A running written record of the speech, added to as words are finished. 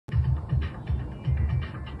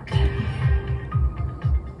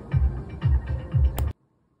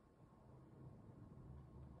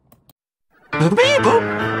People!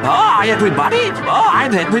 Hi everybody!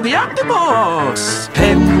 I'm Henry the Octopus!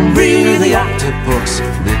 Henry the Octopus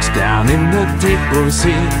lives down in the deep blue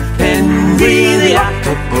sea. Henry the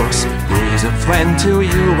Octopus, he's a friend to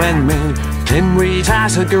you and me. Henry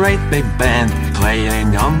has a great big band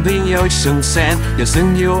playing on the ocean sand. He'll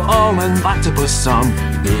sing you all an octopus song.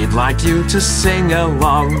 He'd like you to sing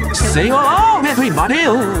along. Sing along, everybody!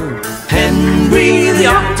 Henry the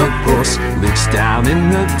Octopus lives down in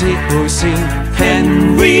the deep blue sea.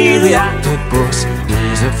 Henry the Octopus,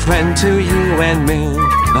 he's a friend to you and me.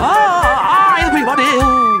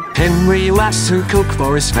 Everybody! Henry loves to cook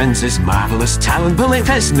for his friends. His marvelous talent belief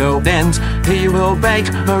has no end. He will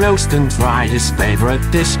bake, roast and fry. His favorite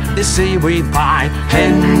dish is seaweed pie.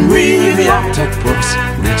 Henry the Octopus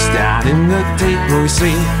lives down in the deep blue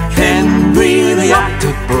sea. Henry the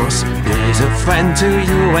Octopus is a friend to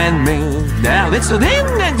you and me. Now listen in,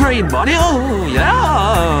 everybody, oh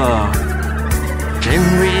yeah!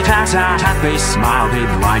 Henry has a happy smile.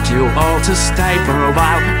 He'd like you all to stay for a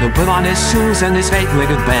while. He'll put on his shoes and his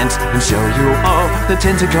eight-legged band and show you all the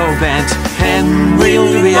tentacle band. Henry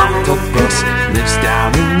the Octopus lives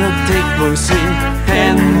down in the deep blue sea.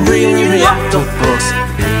 Henry the Octopus,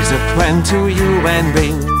 he's a friend to you and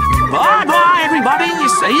me. Bye-bye, everybody.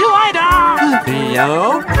 See you later.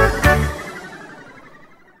 Yo.